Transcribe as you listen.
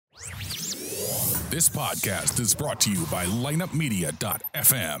This podcast is brought to you by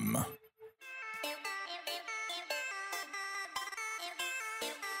lineupmedia.fm.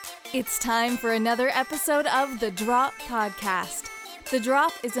 It's time for another episode of The Drop Podcast. The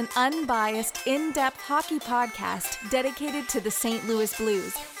Drop is an unbiased, in-depth hockey podcast dedicated to the St. Louis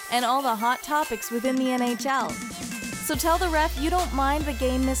Blues and all the hot topics within the NHL. So tell the ref you don't mind the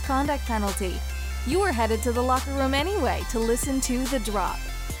game misconduct penalty. You were headed to the locker room anyway to listen to The Drop.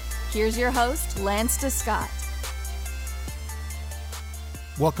 Here's your host, Lance DeScott.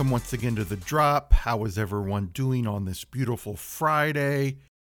 Welcome once again to The Drop. How is everyone doing on this beautiful Friday,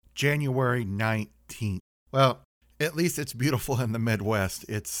 January 19th? Well, at least it's beautiful in the Midwest.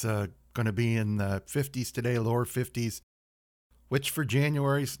 It's going to be in the 50s today, lower 50s, which for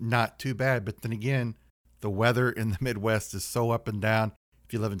January is not too bad. But then again, the weather in the Midwest is so up and down.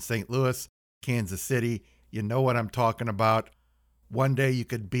 If you live in St. Louis, Kansas City, you know what I'm talking about. One day you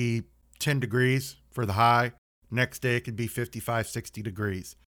could be 10 degrees for the high. Next day it could be 55, 60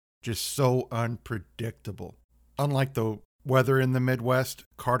 degrees. Just so unpredictable. Unlike the weather in the Midwest,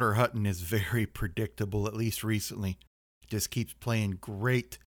 Carter Hutton is very predictable, at least recently. Just keeps playing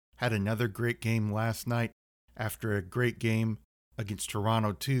great. Had another great game last night after a great game against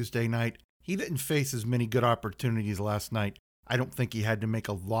Toronto Tuesday night. He didn't face as many good opportunities last night. I don't think he had to make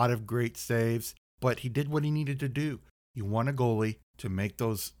a lot of great saves, but he did what he needed to do. You want a goalie to make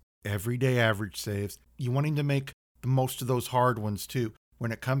those everyday average saves. You want him to make the most of those hard ones too.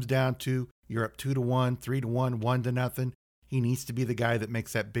 When it comes down to you're up 2-1, 3-1, 1-0, he needs to be the guy that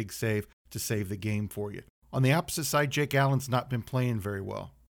makes that big save to save the game for you. On the opposite side, Jake Allen's not been playing very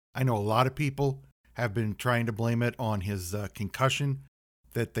well. I know a lot of people have been trying to blame it on his concussion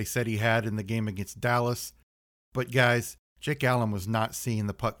that they said he had in the game against Dallas. But guys, Jake Allen was not seeing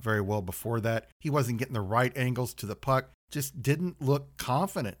the puck very well before that. He wasn't getting the right angles to the puck, just didn't look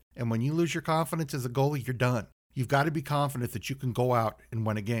confident. And when you lose your confidence as a goalie, you're done. You've got to be confident that you can go out and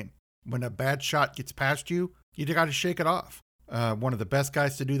win a game. When a bad shot gets past you, you got to shake it off. One of the best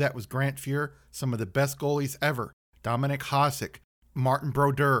guys to do that was Grant Fuhr, some of the best goalies ever. Dominic Hasek, Martin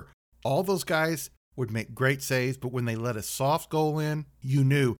Brodeur, all those guys would make great saves, but when they let a soft goal in, you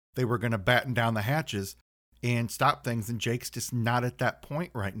knew they were going to batten down the hatches and stop things, and Jake's just not at that point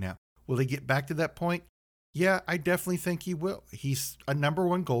right now. Will he get back to that point? Yeah, I definitely think he will. He's a number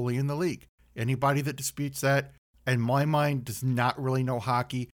one goalie in the league. Anybody that disputes that, in my mind, does not really know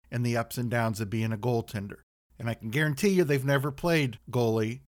hockey and the ups and downs of being a goaltender. And I can guarantee you they've never played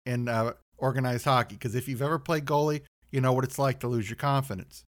goalie in organized hockey, because if you've ever played goalie, you know what it's like to lose your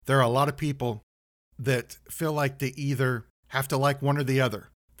confidence. There are a lot of people that feel like they either have to like one or the other.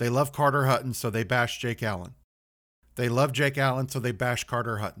 They love Carter Hutton, so they bash Jake Allen. They love Jake Allen, so they bash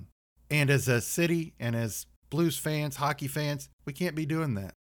Carter Hutton. And as a city and as Blues fans, hockey fans, we can't be doing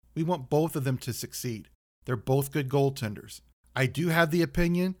that. We want both of them to succeed. They're both good goaltenders. I do have the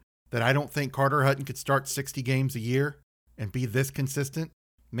opinion that I don't think Carter Hutton could start 60 games a year and be this consistent.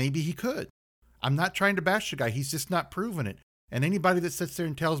 Maybe he could. I'm not trying to bash the guy. He's just not proven it. And anybody that sits there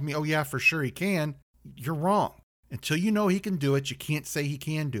and tells me, oh yeah, for sure he can, you're wrong. Until you know he can do it, you can't say he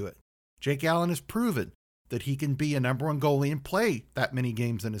can do it. Jake Allen has proven that he can be a number one goalie and play that many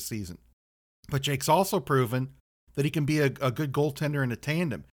games in a season. But Jake's also proven that he can be a good goaltender in a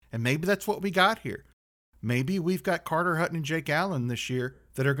tandem. And maybe that's what we got here. Maybe we've got Carter Hutton and Jake Allen this year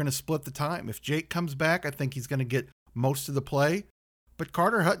that are going to split the time. If Jake comes back, I think he's going to get most of the play. But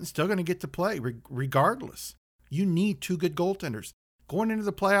Carter Hutton's still going to get to play regardless. You need two good goaltenders. Going into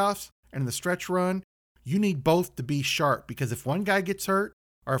the playoffs and the stretch run, you need both to be sharp, because if one guy gets hurt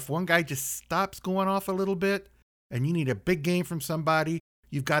or if one guy just stops going off a little bit and you need a big game from somebody,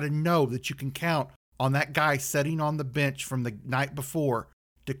 you've got to know that you can count on that guy sitting on the bench from the night before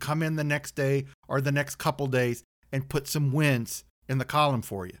to come in the next day or the next couple days and put some wins in the column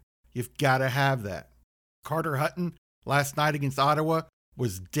for you. You've got to have that. Carter Hutton last night against Ottawa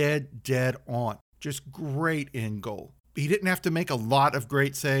was dead on. Just great in goal. He didn't have to make a lot of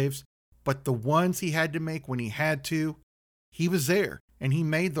great saves, but the ones he had to make when he had to, he was there, and he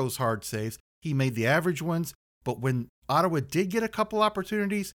made those hard saves. He made the average ones, but when Ottawa did get a couple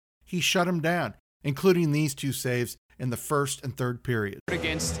opportunities, he shut them down, including these two saves in the first and third period.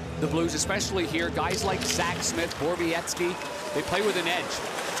 Against the Blues, especially here, guys like Zach Smith, Borowiecki, they play with an edge.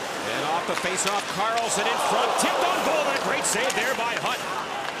 And off the face-off, Carlson in front, tipped on goal, and a great save there by Hutton.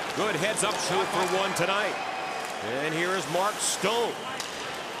 Good heads-up shoot for one tonight. And here is Mark Stone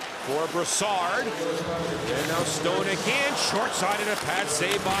for Brassard. And now Stone again, short-sided, a pad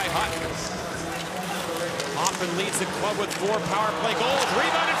save by Hutton. Hoffman leads the club with 4 power play goals,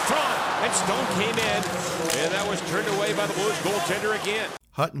 rebound in front, and Stone came in, and that was turned away by the Blues goaltender again.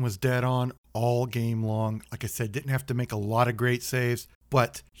 Hutton was dead on all game long. Like I said, didn't have to make a lot of great saves,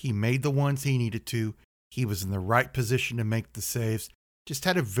 but he made the ones he needed to. He was in the right position to make the saves. Just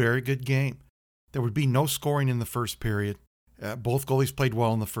had a very good game. There would be no scoring in the first period. Both goalies played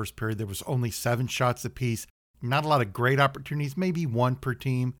well in the first period. There was only 7 shots apiece. Not a lot of great opportunities, maybe 1 per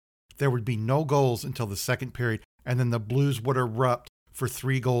team. There would be no goals until the second period, and then the Blues would erupt for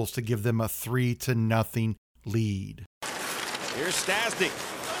 3 goals to give them a 3-0 lead. Here's Stastny,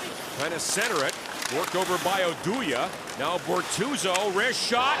 trying to center it. Worked over by Oduya. Now Bortuzzo, wrist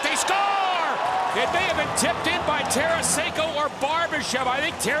shot, they score! It may have been tipped in by Tarasenko or Barbashev. I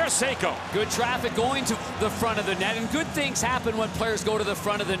think Tarasenko. Good traffic going to the front of the net, and good things happen when players go to the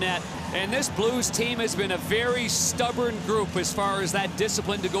front of the net. And this Blues team has been a very stubborn group as far as that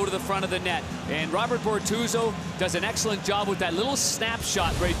discipline to go to the front of the net. And Robert Bortuzzo does an excellent job with that little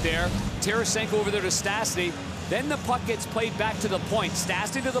snapshot right there. Tarasenko over there to Stastny. Then the puck gets played back to the point.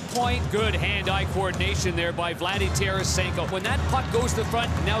 Stastny to the point. Good hand-eye coordination there by Vladdy Tarasenko. When that puck goes to the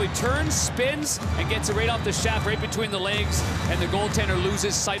front, now he turns, spins, and gets it right off the shaft, right between the legs, and the goaltender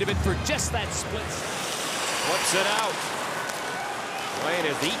loses sight of it for just that split. Flips it out.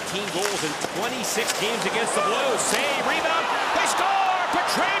 Ryan has 18 goals in 26 games against the Blues. Save, rebound, they score!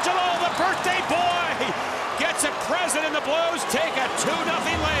 Pietrangelo, the birthday boy, gets a present, and the Blues take a 2-0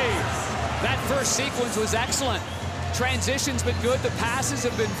 lead. That first sequence was excellent. Transition's been good. The passes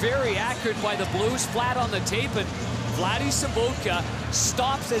have been very accurate by the Blues, flat on the tape, and Vladdy Sobotka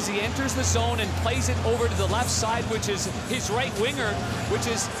stops as he enters the zone and plays it over to the left side, which is his right winger, which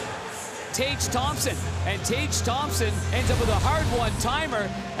is Tage Thompson. And Tage Thompson ends up with a hard one-timer,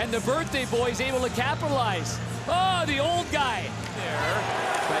 and the birthday boy is able to capitalize. Oh, the old guy there.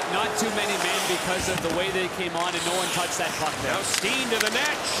 But not too many men because of the way they came on, and no one touched that puck there. Now Steen to the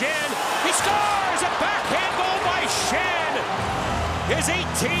net. Schenn, he scores! A backhand goal by Schenn! His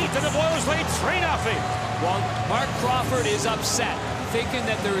 18th, and the Blues lead 3-0. Well, Mark Crawford is upset, thinking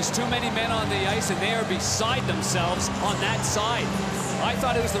that there is too many men on the ice, and they are beside themselves on that side. I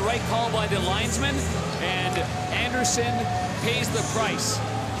thought it was the right call by the linesman, and Anderson pays the price.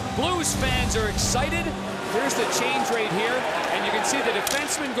 Blues fans are excited. Here's the change right here, and you can see the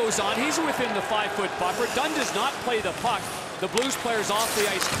defenseman goes on. He's within the 5-foot buffer. Dunn does not play the puck. The Blues player's off the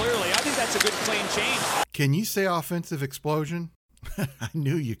ice clearly. I think that's a good clean change. Can you say offensive explosion? I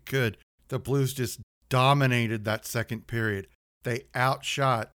knew you could. The Blues just dominated that second period. They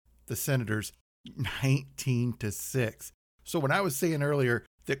outshot the Senators 19-6. So when I was saying earlier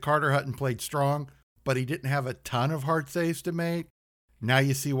that Carter Hutton played strong, but he didn't have a ton of hard saves to make, now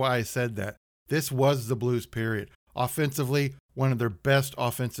you see why I said that. This was the Blues period. Offensively, one of their best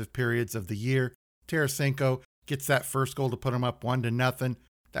offensive periods of the year. Tarasenko gets that first goal to put him up 1-0.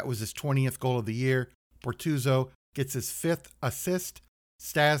 That was his 20th goal of the year. Bortuzzo gets his 5th assist.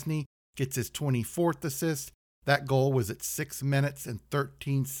 Stastny gets his 24th assist. That goal was at 6 minutes and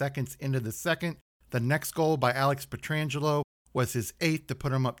 13 seconds into the second. The next goal by Alex Pietrangelo was his 8th to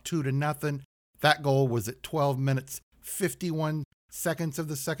put him up 2-0. That goal was at 12 minutes, 51 seconds of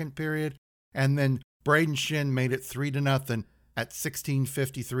the second period. And then Brayden Schenn made it 3-0 at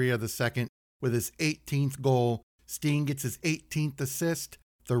 16:53 of the second with his 18th goal. Steen gets his 18th assist.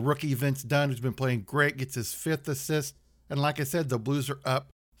 The rookie Vince Dunn, who's been playing great, gets his 5th assist. And like I said, the Blues are up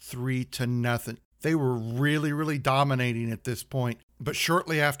 3-0. They were really, really dominating at this point. But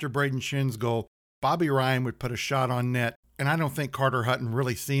shortly after Brayden Schenn's goal, Bobby Ryan would put a shot on net. And I don't think Carter Hutton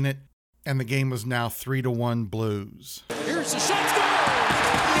really seen it. And the game was now 3-1 Blues. Here's the shot.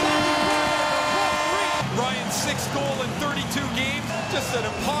 Ryan's 6th goal in 32 games. Just an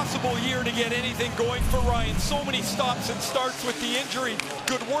impossible year to get anything going for Ryan. So many stops and starts with the injury.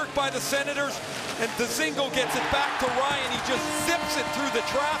 Good work by the Senators. And Dzingel gets it back to Ryan. He just zips it through the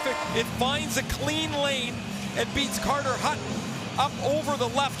traffic. It finds a clean lane and beats Carter Hutton up over the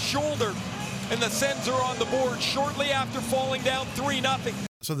left shoulder. And the Sens are on the board shortly after falling down 3-0.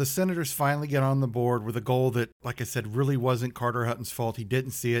 So the Senators finally get on the board with a goal that, like I said, really wasn't Carter Hutton's fault. He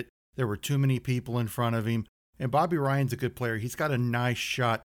didn't see it. There were too many people in front of him. And Bobby Ryan's a good player. He's got a nice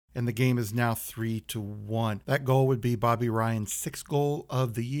shot, and the game is now 3-1. That goal would be Bobby Ryan's 6th goal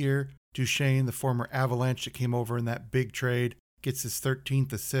of the year. Duchesne, the former Avalanche that came over in that big trade, gets his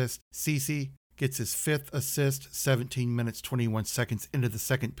 13th assist. Ceci gets his 5th assist, 17 minutes, 21 seconds into the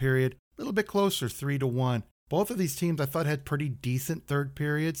second period. A little bit closer, 3-1. Both of these teams I thought had pretty decent third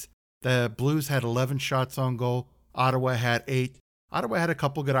periods. The Blues had 11 shots on goal. Ottawa had 8. Ottawa had a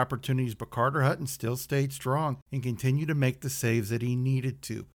couple good opportunities, but Carter Hutton still stayed strong and continued to make the saves that he needed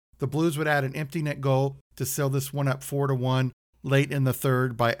to. The Blues would add an empty net goal to seal this one up 4-1 late in the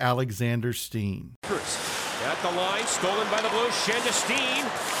third by Alexander Steen. At the line, stolen by the Blues. Schenn to Steen.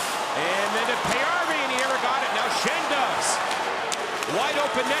 And then to Payarvi, and he never got it. Now Schenn does. Wide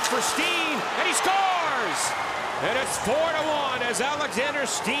open net for Steen, and he scores! And it's 4-1 as Alexander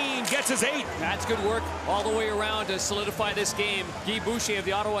Steen gets his 8th. That's good work all the way around to solidify this game. Guy Boucher of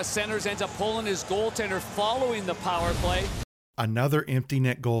the Ottawa Senators ends up pulling his goaltender following the power play. Another empty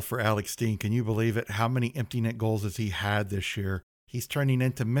net goal for Alex Steen. Can you believe it? How many empty net goals has he had this year? He's turning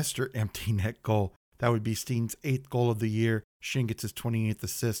into Mr. Empty Net Goal. That would be Steen's 8th goal of the year. Schenn gets his 28th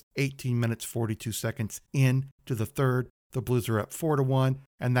assist, 18 minutes, 42 seconds into the third. The Blues are up 4-1,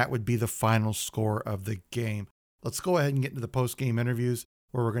 and that would be the final score of the game. Let's go ahead and get into the post-game interviews,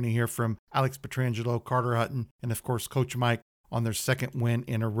 where we're going to hear from Alex Pietrangelo, Carter Hutton, and of course Coach Mike on their second win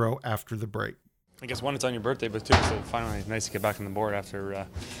in a row after the break. I guess one, it's on your birthday, but two, it's finally nice to get back on the board after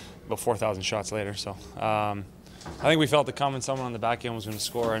about 4,000 shots later. So I think we felt the comment someone on the back end was going to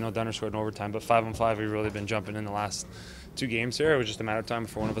score. I know Dunner scored in overtime, but 5-on-5 we've really been jumping in the last 2 games here. It was just a matter of time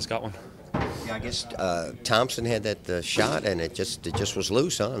before one of us got one. Yeah, I guess Thompson had that shot, and it just was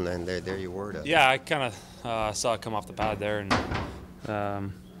loose, huh? And then there you were. Yeah, I kind of saw it come off the pad there, and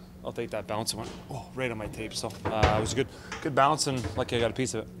I'll take that bounce. It went right on my tape. So it was a good bounce, and lucky I got a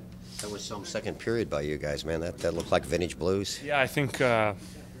piece of it. That was some second period by you guys, man. That looked like vintage Blues. Yeah, I think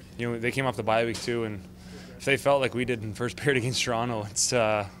they came off the bye week too, and if they felt like we did in first period against Toronto, it's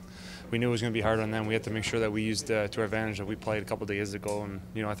we knew it was going to be hard on them. We had to make sure that we used to our advantage that we played a couple of days ago,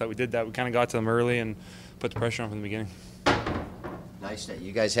 and I thought we did that. We kind of got to them early and put the pressure on from the beginning. Nice that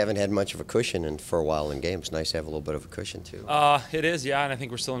you guys haven't had much of a cushion for a while in games. Nice to have a little bit of a cushion too. It is, yeah, and I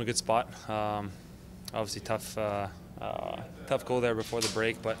think we're still in a good spot. Obviously tough goal there before the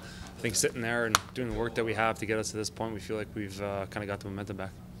break, but I think sitting there and doing the work that we have to get us to this point, we feel like we've kind of got the momentum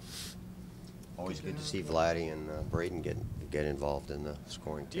back. Always good to see Vladdy and Braden get involved in the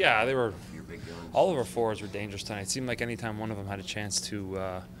scoring too. Yeah, they were. Your big guns. All of our forwards were dangerous tonight. It seemed like anytime one of them had a chance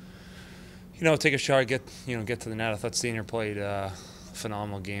to, take a shot, get to the net. I thought Steiner played a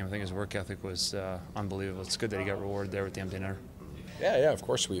phenomenal game. I think his work ethic was unbelievable. It's good that he got rewarded there with the empty netter. Yeah. Of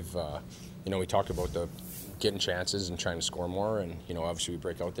course, we've we talked about the getting chances and trying to score more, and obviously we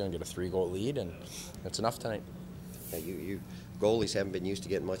break out there and get a 3-goal lead, and that's enough tonight. Yeah, you goalies haven't been used to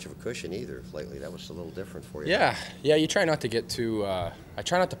getting much of a cushion either lately. That was a little different for you. Yeah. You try not to get too. I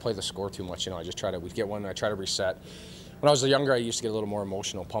try not to play the score too much. I just try to. We get one. I try to reset. When I was younger, I used to get a little more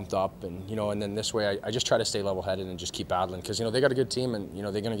emotional, pumped up, and and then this way, I just try to stay level-headed and just keep battling because they got a good team, and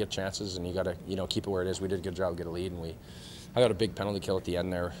they're going to get chances, and you got to keep it where it is. We did a good job, get a lead, and I got a big penalty kill at the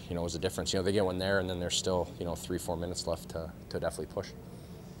end there. Was the difference. They get one there, and then there's still 3-4 minutes left to definitely push.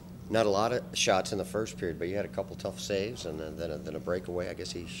 Not a lot of shots in the first period, but you had a couple tough saves, and then a breakaway. I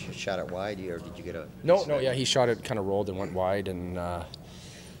guess he shot it wide, or did you get a... No, yeah, he shot it, kind of rolled and went wide, and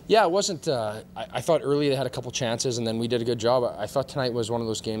it wasn't... I thought early they had a couple chances, and then we did a good job. I thought tonight was one of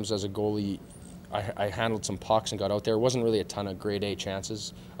those games as a goalie, I handled some pucks and got out there. It wasn't really a ton of grade A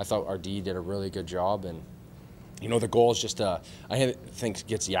chances. I thought our D did a really good job, and the goal is just, I think,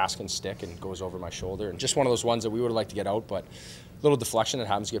 gets Yaskin's stick and goes over my shoulder, and just one of those ones that we would have liked to get out, but... little deflection that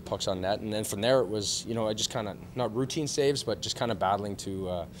happens to get pucks on net, and then from there it was, I just kind of, not routine saves, but just kind of battling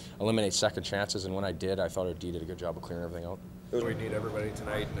to eliminate second chances, and when I did, I thought our D did a good job of clearing everything out. We need everybody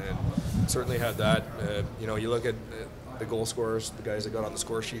tonight, and certainly had that. You look at the goal scorers, the guys that got on the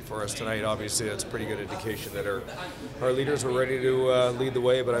score sheet for us tonight, obviously that's a pretty good indication that our leaders were ready to lead the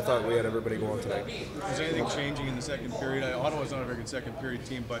way, but I thought we had everybody going tonight. Was anything changing in the second period? Ottawa's not a very good second period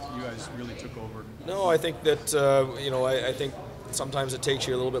team, but you guys really took over. No, I think that, I think sometimes it takes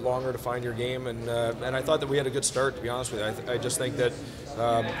you a little bit longer to find your game, and I thought that we had a good start, to be honest with you. I just think that,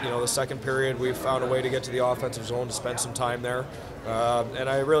 the second period we found a way to get to the offensive zone, to spend some time there, and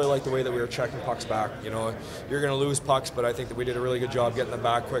I really like the way that we were checking pucks back. You're going to lose pucks, but I think that we did a really good job getting them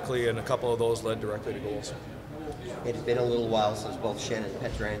back quickly, and a couple of those led directly to goals. It's been a little while since both Schenn and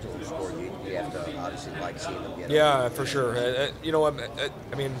Pietrangelo scored. You have to obviously like seeing them get Yeah, for sure.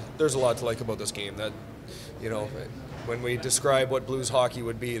 I mean, there's a lot to like about this game. That, when we describe what Blues hockey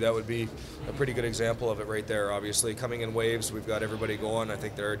would be, that would be a pretty good example of it right there. Obviously, coming in waves, we've got everybody going. I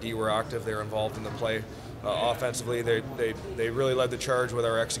think their D were active. They're involved in the play. Offensively, they really led the charge with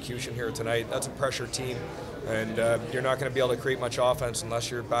our execution here tonight. That's a pressure team, and you're not going to be able to create much offense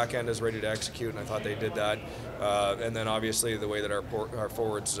unless your back end is ready to execute, and I thought they did that. And then obviously the way that our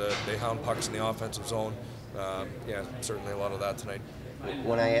forwards, they hound pucks in the offensive zone. Certainly a lot of that tonight.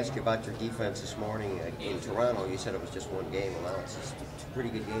 When I asked you about your defense this morning in Toronto, you said it was just one game. Well, it's just two pretty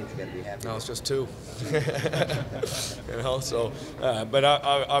good games. You got to be happy. No, it's just 2. But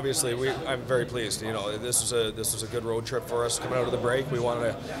obviously, I'm very pleased. This was a good road trip for us coming out of the break. We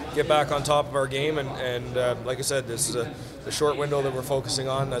wanted to get back on top of our game, and like I said, this is the short window that we're focusing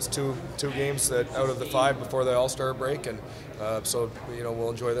on. That's two games that out of the 5 before the All-Star break, and so we'll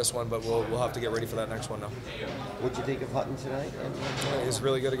enjoy this one, but we'll have to get ready for that next one now. What'd you think of Hutton tonight? He's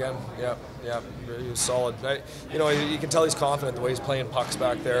really good again. Yeah, he was solid. You can tell he's confident the way he's playing pucks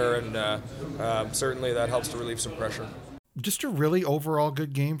back there, and certainly that helps to relieve some pressure. Just a really overall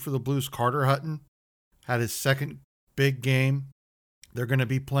good game for the Blues. Carter Hutton had his second big game. They're going to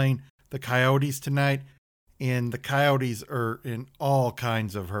be playing the Coyotes tonight, and the Coyotes are in all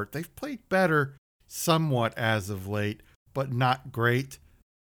kinds of hurt. They've played better somewhat as of late, but not great.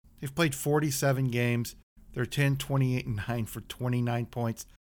 They've played 47 games. They're 10, 28, and 9 for 29 points.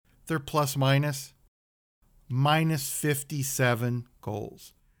 They're minus 57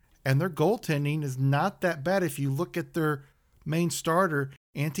 goals. And their goaltending is not that bad. If you look at their main starter,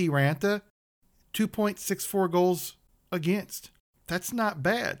 Antti Ranta, 2.64 goals against. That's not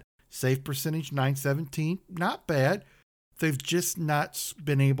bad. Save percentage, .917, not bad. They've just not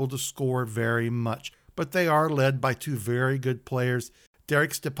been able to score very much. But they are led by 2 very good players,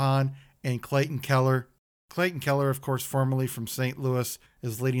 Derek Stepan and Clayton Keller. Clayton Keller, of course, formerly from St. Louis,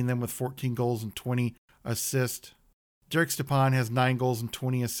 is leading them with 14 goals and 20 assists. Derek Stepan has 9 goals and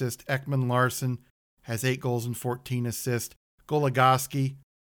 20 assists. Ekman Larson has 8 goals and 14 assists. Goligoski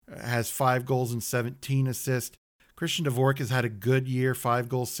has 5 goals and 17 assists. Christian Dvorak has had a good year, 5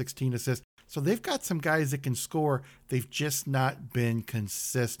 goals, 16 assists. So they've got some guys that can score. They've just not been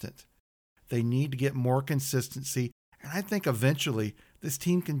consistent. They need to get more consistency, and I think eventually this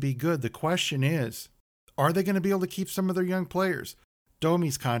team can be good. The question is, are they going to be able to keep some of their young players?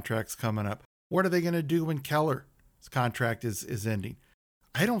 Domi's contract's coming up. What are they going to do when Keller's contract is ending?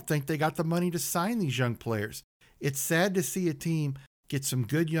 I don't think they got the money to sign these young players. It's sad to see a team get some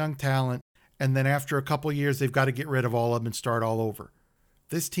good young talent, and then after a couple years, they've got to get rid of all of them and start all over.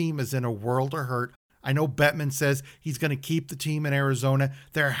 This team is in a world of hurt. I know Bettman says he's going to keep the team in Arizona.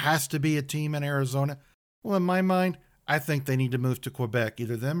 There has to be a team in Arizona. Well, in my mind, I think they need to move to Quebec.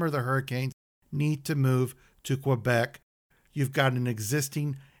 Either them or the Hurricanes need to move to Quebec. You've got an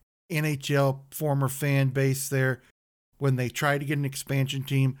existing NHL former fan base there. When they tried to get an expansion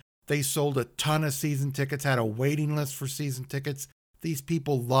team, they sold a ton of season tickets, had a waiting list for season tickets. These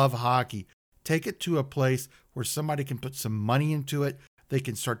people love hockey. Take it to a place where somebody can put some money into it. They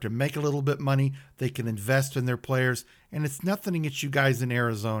can start to make a little bit money. They can invest in their players. And it's nothing against you guys in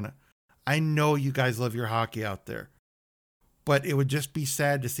Arizona. I know you guys love your hockey out there. But it would just be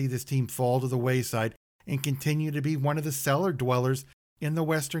sad to see this team fall to the wayside and continue to be one of the cellar dwellers in the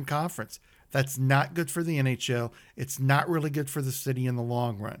Western Conference. That's not good for the NHL. It's not really good for the city in the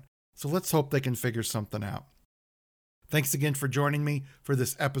long run. So let's hope they can figure something out. Thanks again for joining me for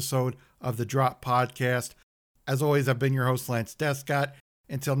this episode of the Drop Podcast. As always, I've been your host, Lance Descott.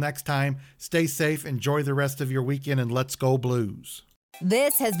 Until next time, stay safe, enjoy the rest of your weekend, and let's go Blues.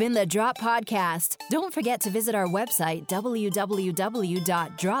 This has been the Drop Podcast. Don't forget to visit our website,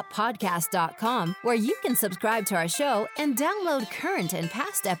 www.droppodcast.com, where you can subscribe to our show and download current and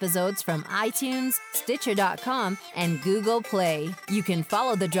past episodes from iTunes, Stitcher.com, and Google Play. You can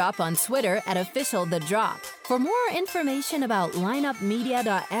follow The Drop on Twitter at @OfficialTheDrop. For more information about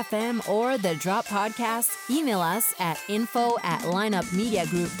lineupmedia.fm or The Drop Podcast, email us at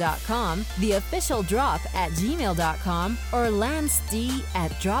info@lineupmediagroup.com, The Official Drop @gmail.com, or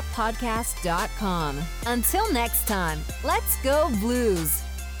LanceD@droppodcast.com. Until next time, let's go Blues!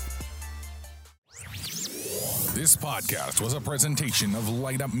 This podcast was a presentation of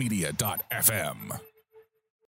lineupmedia.fm.